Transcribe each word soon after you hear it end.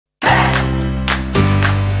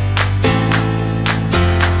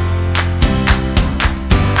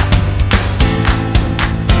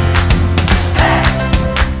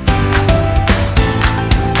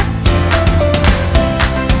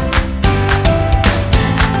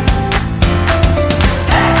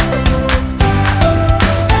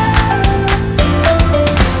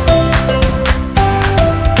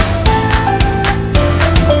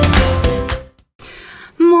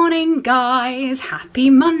guys, happy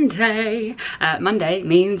Monday. Monday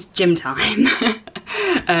means gym time.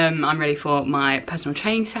 I'm ready for my personal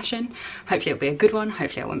training session. Hopefully it'll be a good one.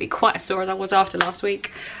 Hopefully I won't be quite as sore as I was after last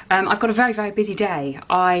week. I've got a very, very busy day.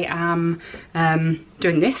 I am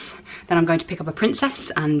doing this, then I'm going to pick up a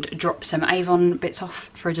princess and drop some Avon bits off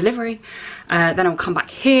for a delivery. Then I'll come back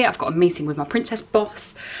here. I've got a meeting with my princess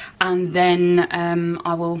boss, and then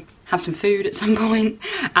I will have some food at some point,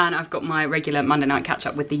 and I've got my regular Monday night catch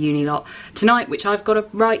up with the uni lot tonight, which I've got to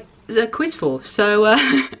write a quiz for, so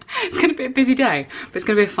it's going to be a busy day, but it's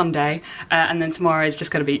going to be a fun day, and then tomorrow is just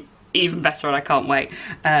going to be even better, and I can't wait.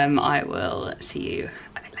 I will see you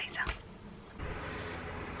a bit later.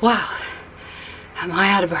 Wow, am I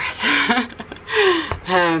out of breath?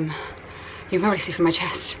 You can probably see from my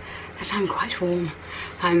chest that I'm quite warm.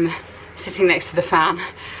 I'm sitting next to the fan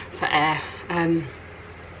for air.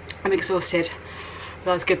 I'm exhausted.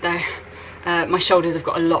 That was good though. My shoulders have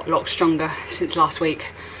got a lot stronger since last week,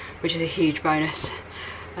 which is a huge bonus.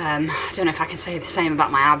 I don't know if I can say the same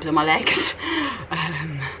about my abs or my legs.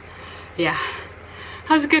 Yeah,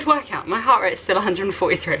 that was a good workout. My heart rate's still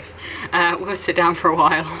 143. We'll sit down for a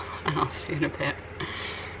while and I'll see you in a bit.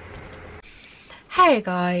 Hey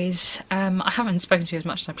guys, I haven't spoken to you as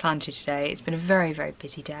much as I planned to today. It's been a very, very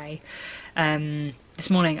busy day. This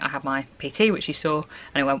morning I had my PT, which you saw,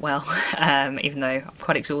 and it went well, even though I'm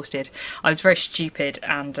quite exhausted. I was very stupid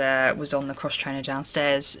and was on the cross trainer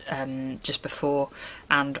downstairs just before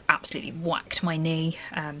and absolutely whacked my knee,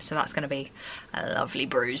 so that's going to be a lovely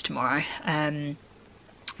bruise tomorrow.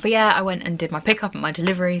 But yeah, I went and did my pickup and my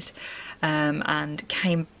deliveries, and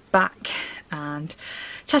came back and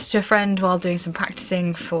chatted to a friend while doing some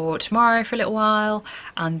practicing for tomorrow for a little while,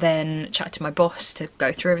 and then chatted to my boss to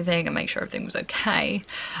go through everything and make sure everything was okay.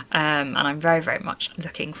 And I'm very, very much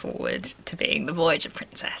looking forward to being the Voyager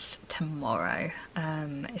princess tomorrow.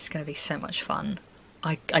 It's going to be so much fun.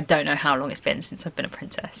 I don't know how long it's been since I've been a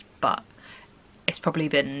princess, but it's probably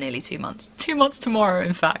been nearly 2 months. 2 months tomorrow,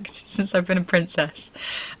 in fact, since I've been a princess.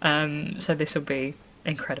 So this will be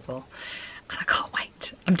incredible. And I can't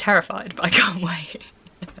wait. I'm terrified, but I can't wait.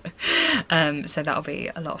 So that'll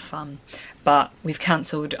be a lot of fun. But we've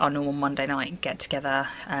cancelled our normal Monday night get together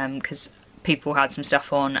because people had some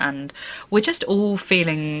stuff on, and we're just all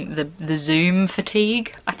feeling the Zoom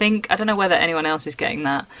fatigue, I think. I don't know whether anyone else is getting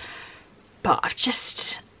that, but I've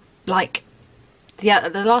just, like,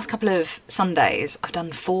 the last couple of Sundays I've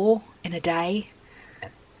done 4 in a day.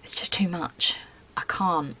 It's just too much. I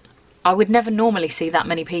can't. I would never normally see that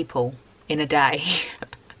many people in a day.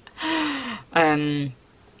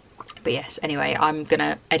 But yes, anyway, I'm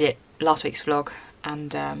gonna edit last week's vlog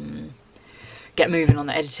and get moving on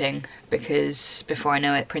the editing, because before I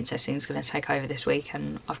know it, princessing's gonna take over this week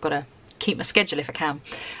and I've got to keep my schedule if I can.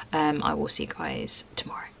 I will see you guys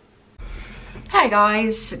tomorrow. Hey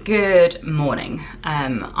guys, good morning.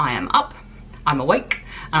 I am up, I'm awake,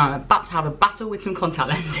 and I'm about to have a battle with some contact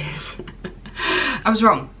lenses. I was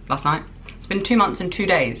wrong last night. It's been 2 months and 2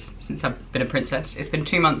 days since I've been a princess. It's been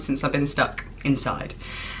 2 months since I've been stuck inside.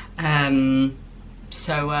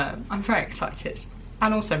 So I'm very excited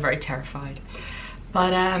and also very terrified.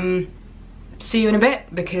 But see you in a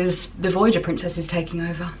bit, because the Voyager princess is taking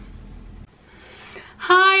over.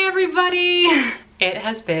 Hi everybody! It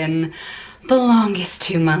has been the longest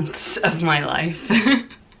 2 months of my life.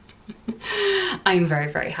 I'm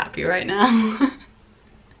very, very happy right now.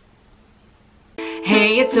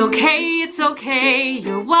 Hey, it's okay,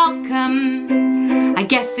 you're welcome. I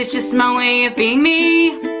guess it's just my way of being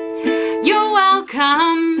me. You're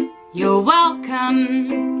welcome, you're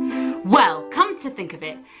welcome. Well, come to think of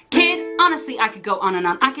it, kid, honestly I could go on and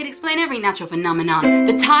on. I could explain every natural phenomenon.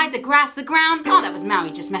 The tide, the grass, the ground. Oh, that was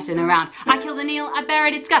Maui just messing around. I killed an eel, I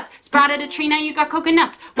buried its guts. Sprouted a tree, now you got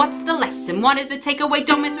coconuts. What's the lesson? What is the takeaway?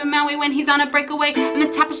 Don't mess with Maui when he's on a breakaway. And the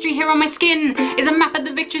tapestry here on my skin is a map of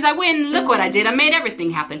the victories I win. Look what I did, I made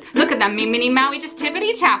everything happen. Look at that me mini Maui just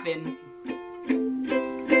tippity tapping.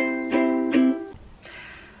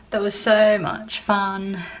 That was so much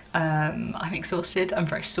fun. I'm exhausted, I'm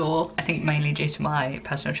very sore. I think mainly due to my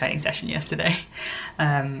personal training session yesterday.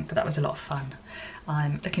 But that was a lot of fun.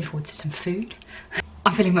 I'm looking forward to some food.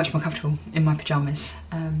 I'm feeling much more comfortable in my pyjamas.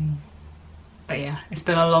 But yeah, it's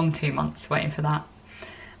been a long 2 months waiting for that.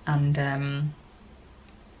 And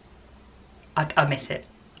I miss it.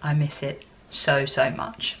 I miss it so, so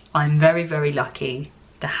much. I'm very, very lucky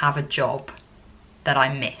to have a job that I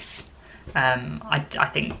miss. I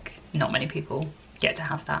think not many people get to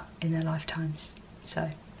have that in their lifetimes, so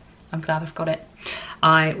I'm glad I've got it.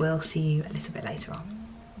 I will see you a little bit later on.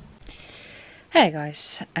 Hey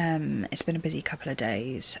guys, it's been a busy couple of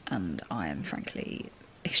days and I am frankly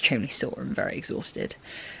extremely sore and very exhausted,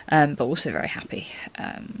 but also very happy.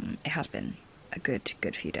 It has been a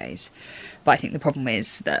good few days, but I think the problem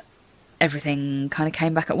is that everything kind of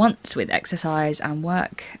came back at once with exercise and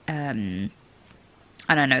work, and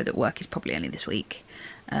I know that work is probably only this week,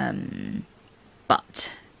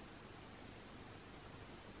 but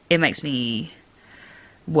it makes me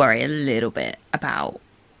worry a little bit about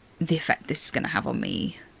the effect this is going to have on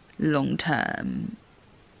me long term.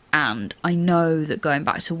 And I know that going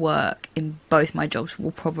back to work in both my jobs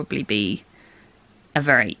will probably be a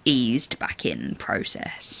very eased back in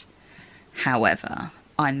process. However,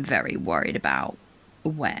 I'm very worried about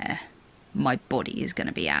where my body is going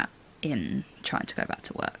to be at in trying to go back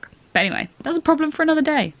to work. But anyway, that's a problem for another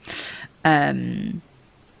day.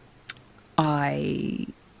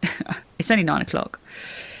 It's only 9 o'clock,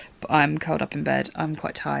 but I'm curled up in bed. I'm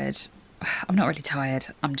quite tired. I'm not really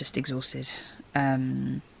tired, I'm just exhausted.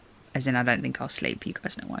 As in, I don't think I'll sleep, you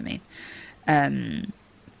guys know what I mean.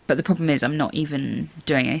 But the problem is I'm not even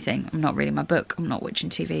doing anything. I'm not reading my book, I'm not watching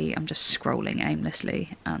TV, I'm just scrolling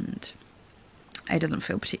aimlessly, and it doesn't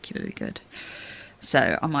feel particularly good.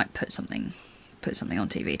 So I might put something on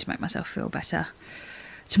TV to make myself feel better.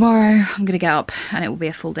 Tomorrow I'm going to get up and it will be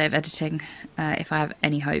a full day of editing, if I have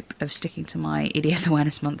any hope of sticking to my EDS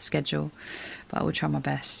Awareness Month schedule, but I will try my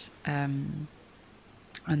best. And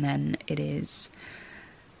then it is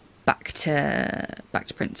back to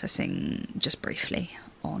princessing just briefly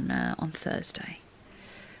on Thursday.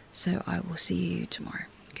 So I will see you tomorrow.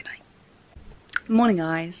 Good night. Morning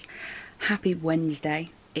guys, happy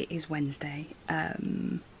Wednesday. It is Wednesday.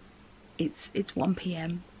 It's 1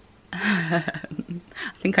 PM. I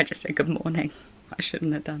think I just said good morning. I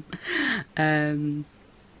shouldn't have done.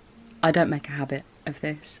 I don't make a habit of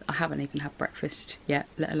this. I haven't even had breakfast yet,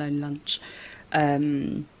 let alone lunch.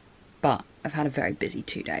 But I've had a very busy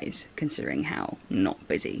 2 days, considering how not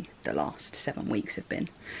busy the last 7 weeks have been.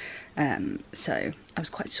 So I was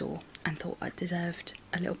quite sore and thought I deserved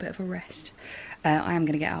a little bit of a rest. I am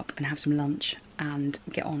going to get up and have some lunch and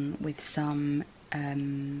get on with some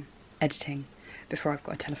editing before I've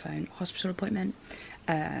got a telephone hospital appointment,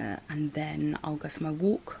 and then I'll go for my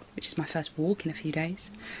walk, which is my first walk in a few days,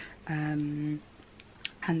 and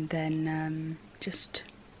then just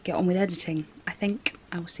get on with editing. I think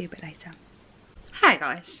I will see you a bit later. Hi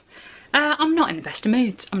guys, I'm not in the best of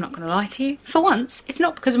moods, I'm not going to lie to you. For once, it's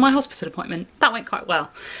not because of my hospital appointment. That went quite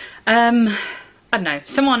well. I don't know,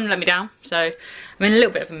 someone let me down, so I'm in a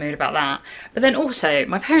little bit of a mood about that. But then also,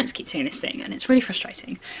 my parents keep doing this thing and it's really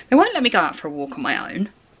frustrating. They won't let me go out for a walk on my own,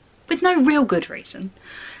 with no real good reason.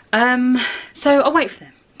 So I wait for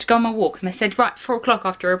them to go on my walk, and they said, right, 4 o'clock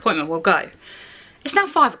after our appointment we'll go. It's now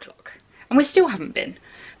 5 o'clock and we still haven't been,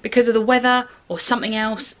 because of the weather or something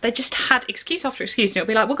else. They just had excuse after excuse, and it'll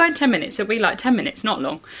be like, we'll go in 10 minutes. It'll be like 10 minutes, not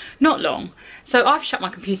long, not long. So I've shut my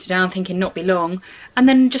computer down thinking not be long, and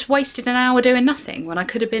then just wasted an hour doing nothing when I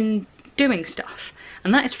could have been doing stuff.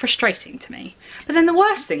 And that is frustrating to me. But then the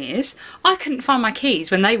worst thing is, I couldn't find my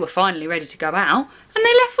keys when they were finally ready to go out, and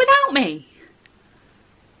they left without me.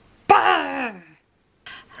 Bah!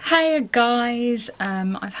 Hey guys,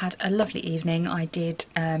 I've had a lovely evening. I did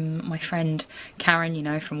my friend Karen, you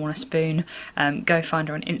know, from Wanna Spoon, go find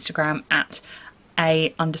her on Instagram at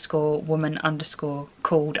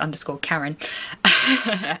a_woman_called_Karen,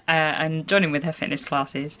 and join in with her fitness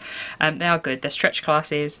classes. They are good, they're stretch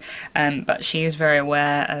classes, but she is very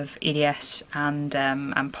aware of EDS and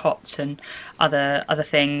POTS and other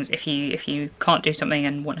things. If you can't do something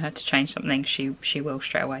and want her to change something, she will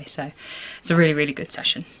straight away. So it's a really good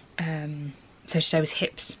session. So today was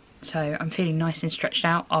hips. So I'm feeling nice and stretched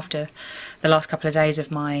out after the last couple of days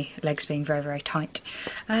of my legs being very tight.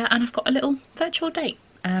 And I've got a little virtual date,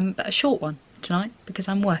 but a short one tonight because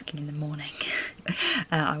I'm working in the morning.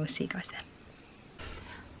 I will see you guys then.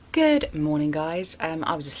 Good morning guys.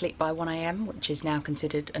 I was asleep by 1 AM, which is now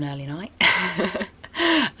considered an early night.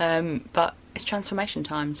 But it's transformation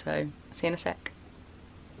time, so I'll see you in a sec.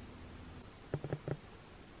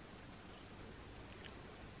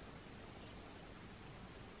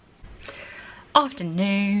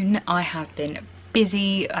 Afternoon. I have been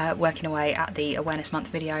busy working away at the Awareness Month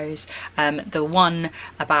videos. The one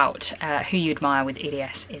about who you admire with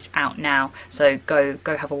EDS is out now, so go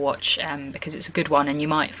have a watch, because it's a good one and you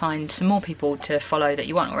might find some more people to follow that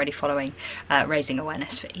you weren't already following, raising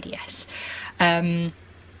awareness for EDS.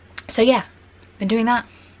 So yeah, been doing that.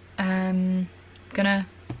 Gonna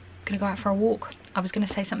go out for a walk. I was gonna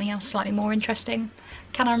say something else slightly more interesting.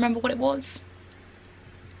 Can I remember what it was?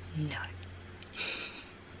 No.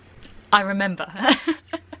 I remember.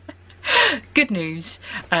 good news.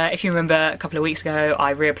 If you remember a couple of weeks ago,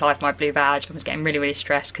 I reapplied for my blue badge and was getting really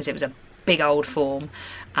stressed because it was a big old form,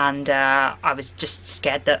 and I was just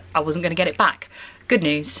scared that I wasn't going to get it back. Good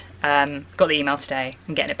news, got the email today,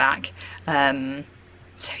 I'm getting it back. So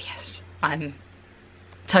yes, I'm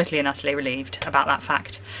totally and utterly relieved about that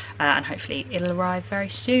fact, and hopefully it'll arrive very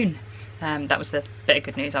soon. That was the bit of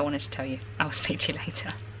good news I wanted to tell you. I'll speak to you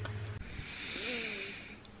later.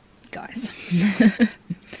 Guys,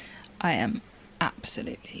 I am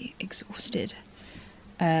absolutely exhausted.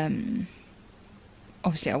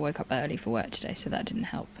 Obviously I woke up early for work today, so that didn't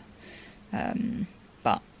help.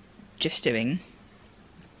 But just doing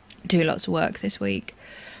lots of work this week,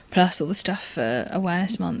 plus all the stuff for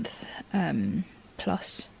Awareness Month,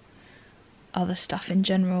 plus other stuff in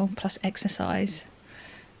general, plus exercise.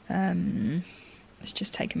 It's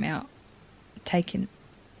just taking it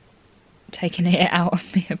out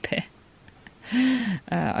of me a bit.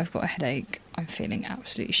 I've got a headache, I'm feeling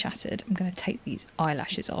absolutely shattered. I'm going to take these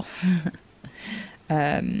eyelashes off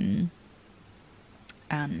and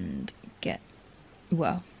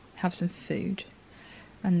have some food,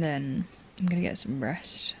 and then I'm going to get some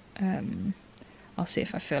rest. I'll see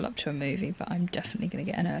if I feel up to a movie, but I'm definitely going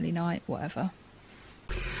to get an early night, whatever.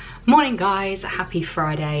 Morning guys, happy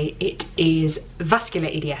Friday. It is Vascular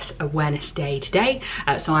EDS Awareness Day today,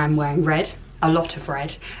 so I'm wearing red, a lot of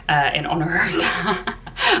red, in honour of that.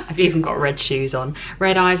 I've even got red shoes on,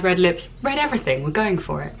 red eyes, red lips, red everything, we're going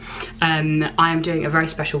for it. I am doing a very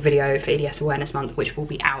special video for EDS Awareness Month, which will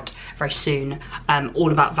be out very soon,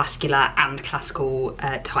 all about vascular and classical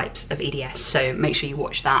types of EDS, so make sure you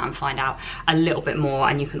watch that and find out a little bit more,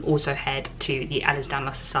 and you can also head to the Ehlers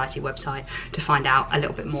Danlos Society website to find out a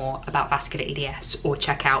little bit more about vascular EDS, or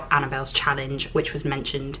check out Annabelle's challenge, which was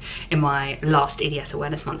mentioned in my last EDS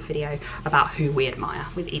Awareness Month video about who we admire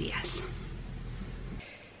with EDS.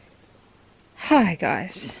 Hi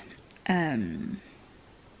guys, I'm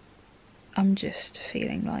just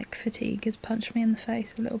feeling like fatigue has punched me in the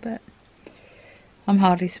face a little bit. I'm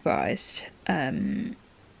hardly surprised. It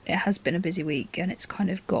has been a busy week, and it's kind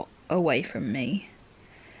of got away from me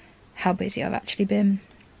how busy I've actually been.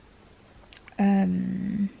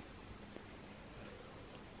 And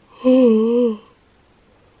ow.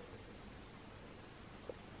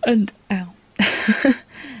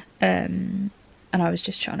 And I was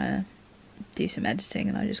just trying to do some editing,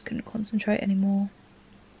 and I just couldn't concentrate anymore.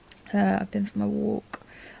 I've been for my walk,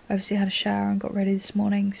 I obviously had a shower and got ready this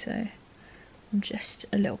morning, so I'm just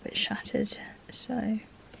a little bit shattered. So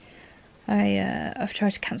I've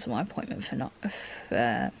tried to cancel my appointment for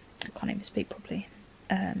I can't even speak properly.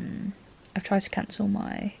 I've tried to cancel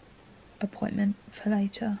my appointment for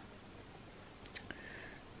later,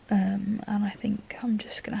 and I think I'm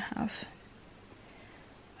just gonna have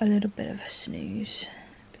a little bit of a snooze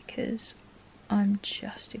because I'm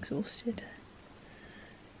just exhausted.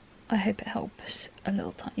 I hope it helps a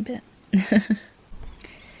little tiny bit.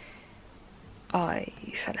 I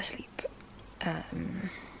fell asleep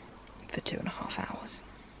for 2.5 hours,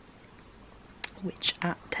 which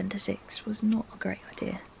at 10 to 6 was not a great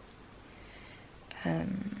idea.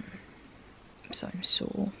 So I'm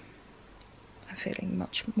sore. I'm feeling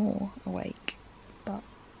much more awake, but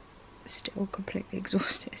still completely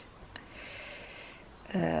exhausted.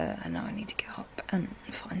 And now I need to get up and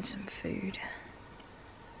find some food.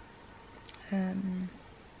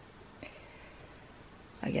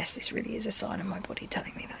 I guess this really is a sign of my body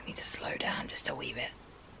telling me that I need to slow down just a wee bit.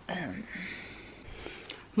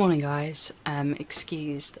 Morning guys,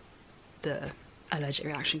 excuse the allergic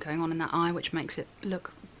reaction going on in that eye, which makes it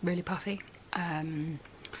look really puffy. I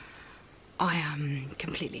am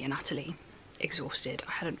completely and utterly exhausted.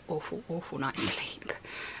 I had an awful night's sleep.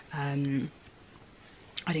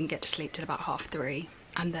 I didn't get to sleep till about 3:30,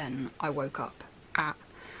 and then I woke up at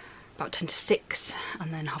about 10 to 6,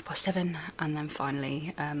 and then 7:30, and then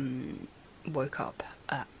finally woke up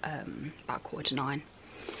at about 9:15.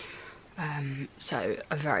 So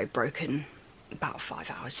a very broken about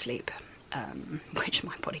 5 hours sleep, which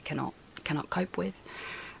my body cannot cope with.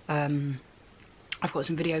 I've got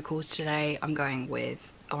some video calls today. I'm going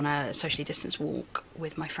on a socially distanced walk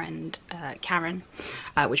with my friend Karen,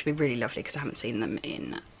 which would be really lovely because I haven't seen them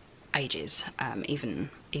in ages, even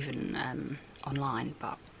online.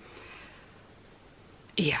 But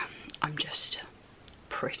yeah, I'm just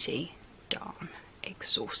pretty darn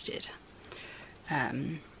exhausted.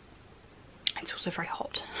 It's also very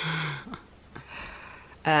hot.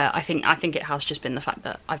 I think it has just been the fact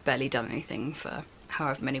that I've barely done anything for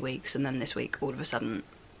however many weeks, and then this week all of a sudden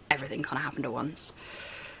everything kind of happened at once.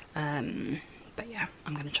 But yeah,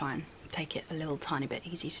 I'm going to try and take it a little tiny bit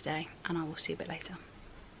easy today, and I will see you a bit later.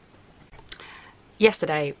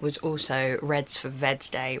 Yesterday was also Reds for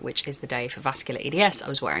vEDS Day, which is the day for vascular EDS. I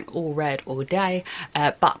was wearing all red all day,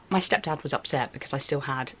 but my stepdad was upset because I still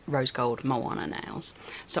had rose gold Moana nails.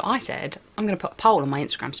 So I said, I'm going to put a poll on my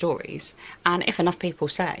Instagram stories, and if enough people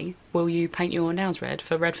say, will you paint your nails red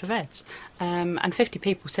for vEDS? And 50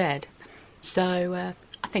 people said, so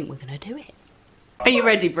I think we're going to do it. Are you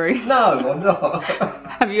ready, Bruce? No, I'm not.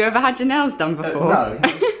 Have you ever had your nails done before? No,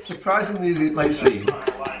 surprisingly as it may seem,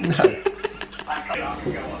 no.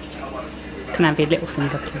 Can I have your little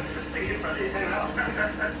finger, please?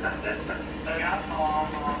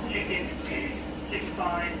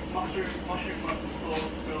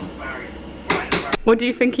 What do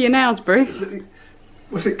you think of your nails, Bruce?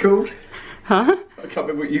 What's it called? Huh? I can't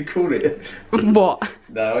remember what you call it. What?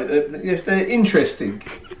 No, yes, they're interesting.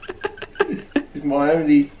 It's my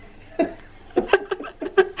only...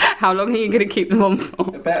 How long are you going to keep them on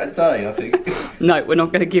for? About a day, I think. No, we're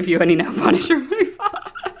not going to give you any nail polish remover.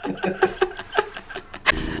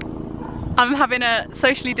 I'm having a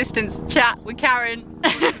socially distanced chat with Karen.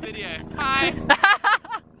 Video. Hi.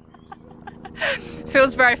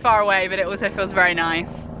 Feels very far away, but it also feels very nice.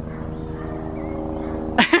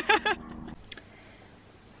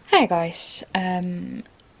 Hey guys, I'm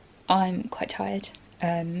quite tired.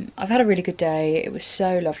 I've had a really good day. It was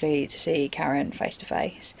so lovely to see Karen face to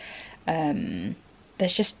face.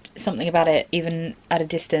 There's just something about it, even at a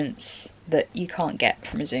distance, that you can't get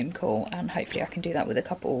from a Zoom call, and hopefully I can do that with a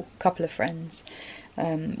couple of friends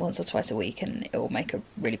once or twice a week, and it will make a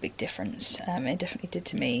really big difference. It definitely did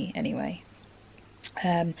to me anyway.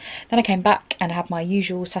 Then I came back and had my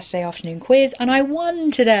usual Saturday afternoon quiz, and I won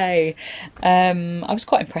today. I was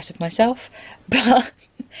quite impressed with myself, but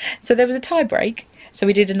so there was a tie break. So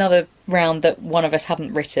we did another round that one of us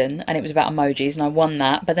hadn't written, and it was about emojis, and I won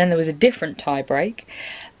that. But then there was a different tie break.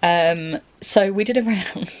 So we did a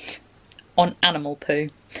round on animal poo,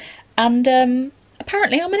 and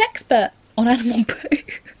apparently I'm an expert on animal poo.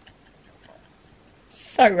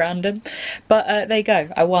 So random, but there you go.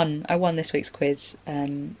 I won this week's quiz,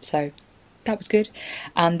 so that was good.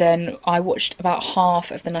 And then I watched about half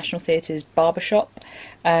of the National Theatre's Barbershop,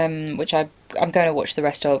 which I'm going to watch the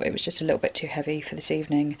rest of. It was just a little bit too heavy for this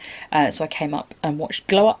evening, so I came up and watched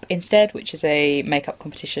Glow Up instead, which is a makeup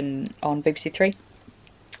competition on BBC Three.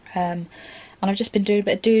 And I've just been doing a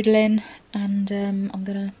bit of doodling, and I'm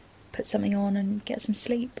gonna put something on and get some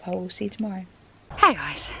sleep. I will see you tomorrow. Hey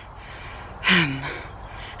guys,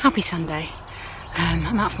 happy Sunday.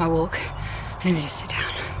 I'm out for my walk. I need to just sit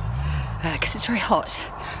down because it's very hot.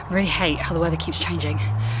 I really hate how the weather keeps changing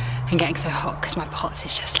and getting so hot, because my pots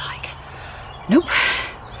is just like, nope.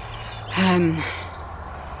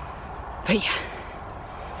 But yeah,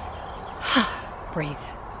 breathe.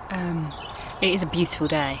 It is a beautiful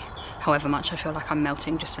day, however much I feel like I'm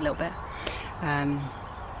melting just a little bit.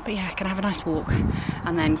 But yeah, gonna have a nice walk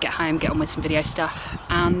and then get home, get on with some video stuff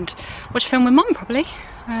and watch a film with Mum probably.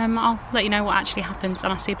 I'll let you know what actually happens,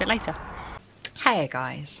 and I'll see you a bit later. Hey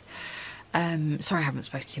guys, sorry I haven't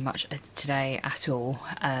spoken too much today at all.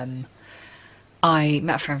 I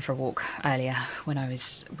met a friend for a walk earlier when I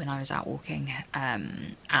was out walking,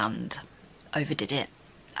 and overdid it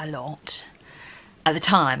a lot. At the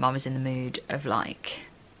time I was in the mood of like,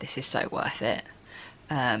 this is so worth it.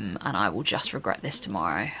 And I will just regret this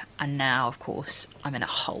tomorrow. And now, of course, I'm in a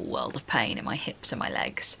whole world of pain in my hips and my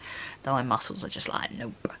legs, though my muscles are just like,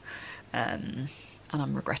 nope. And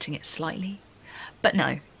I'm regretting it slightly. But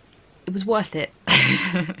no, it was worth it.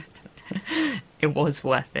 It was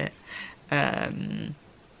worth it.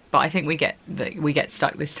 But I think we get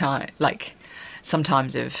stuck this time, like,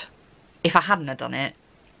 sometimes of, if I hadn't have done it,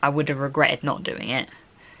 I would have regretted not doing it.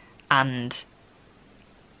 And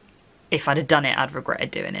if I'd have done it, I'd regretted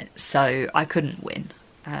doing it. So I couldn't win.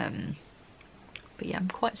 But yeah, I'm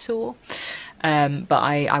quite sore. But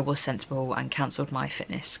I was sensible and cancelled my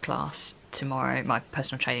fitness class tomorrow, my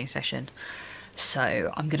personal training session.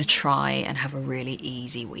 So I'm going to try and have a really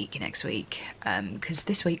easy week next week. Because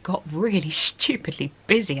this week got really stupidly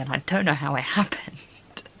busy and I don't know how it happened.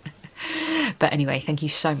 But anyway, thank you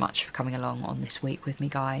so much for coming along on this week with me,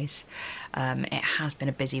 guys. It has been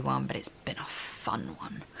a busy one, but it's been a fun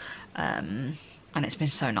one. And it's been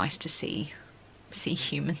so nice to see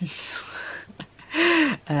humans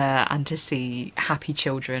and to see happy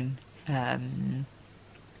children.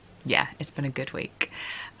 Yeah, it's been a good week.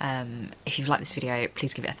 If you've liked this video,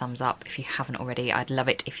 please give it a thumbs up. If you haven't already, I'd love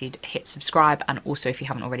it if you'd hit subscribe, and also if you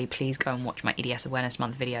haven't already, please go and watch my EDS Awareness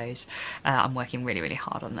Month videos. I'm working really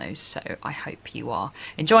hard on those, so I hope you are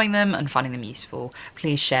enjoying them and finding them useful.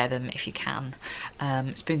 Please share them if you can.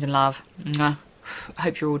 Spoons and love. Mwah. I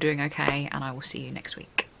hope you're all doing okay, and I will see you next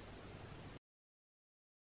week.